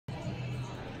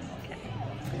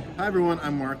Hi everyone,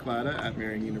 I'm Mark Latta at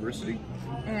Marian University.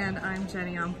 And I'm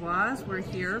Jenny Ambroise. We're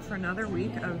here for another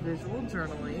week of visual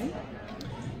journaling.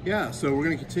 Yeah, so we're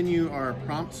going to continue our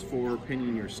prompts for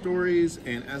penning your stories,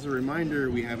 and as a reminder,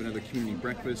 we have another community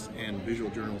breakfast and visual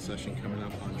journal session coming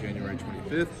up on January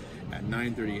 25th at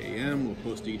 9:30 a.m. We'll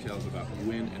post details about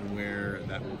when and where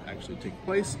that will actually take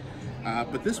place.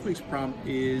 But this week's prompt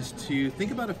is to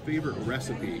think about a favorite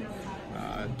recipe,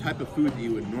 type of food that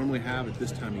you would normally have at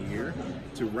this time of year,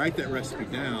 to write that recipe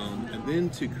down, and then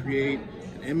to create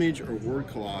an image or word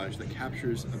collage that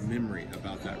captures a memory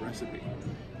about that recipe.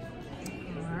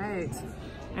 Right.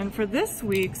 And for this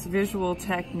week's visual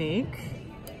technique,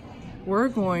 we're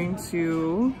going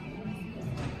to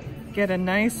get a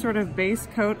nice sort of base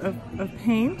coat of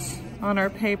paint on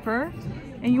our paper.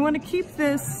 And you want to keep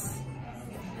this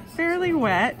fairly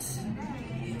wet.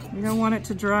 You don't want it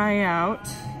to dry out.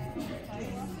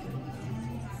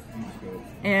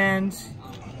 And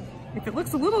if it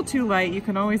looks a little too light, you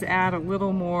can always add a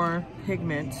little more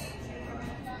pigment.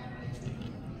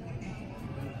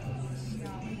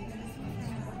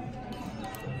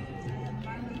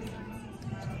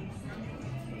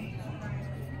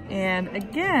 And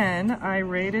again, I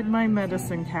raided my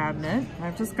medicine cabinet.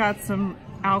 I've just got some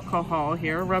alcohol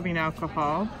here, rubbing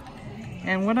alcohol.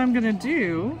 And what I'm gonna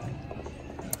do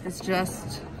is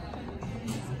just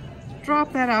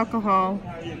drop that alcohol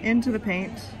into the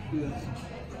paint.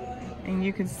 And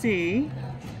you can see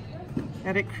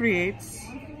that it creates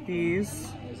these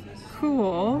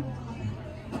cool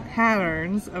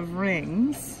patterns of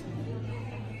rings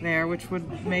there, which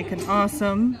would make an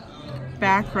awesome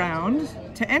background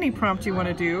to any prompt you want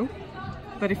to do.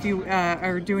 But if you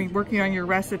are working on your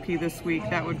recipe this week,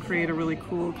 that would create a really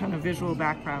cool kind of visual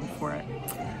background for it.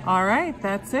 All right,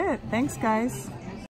 that's it. Thanks, guys.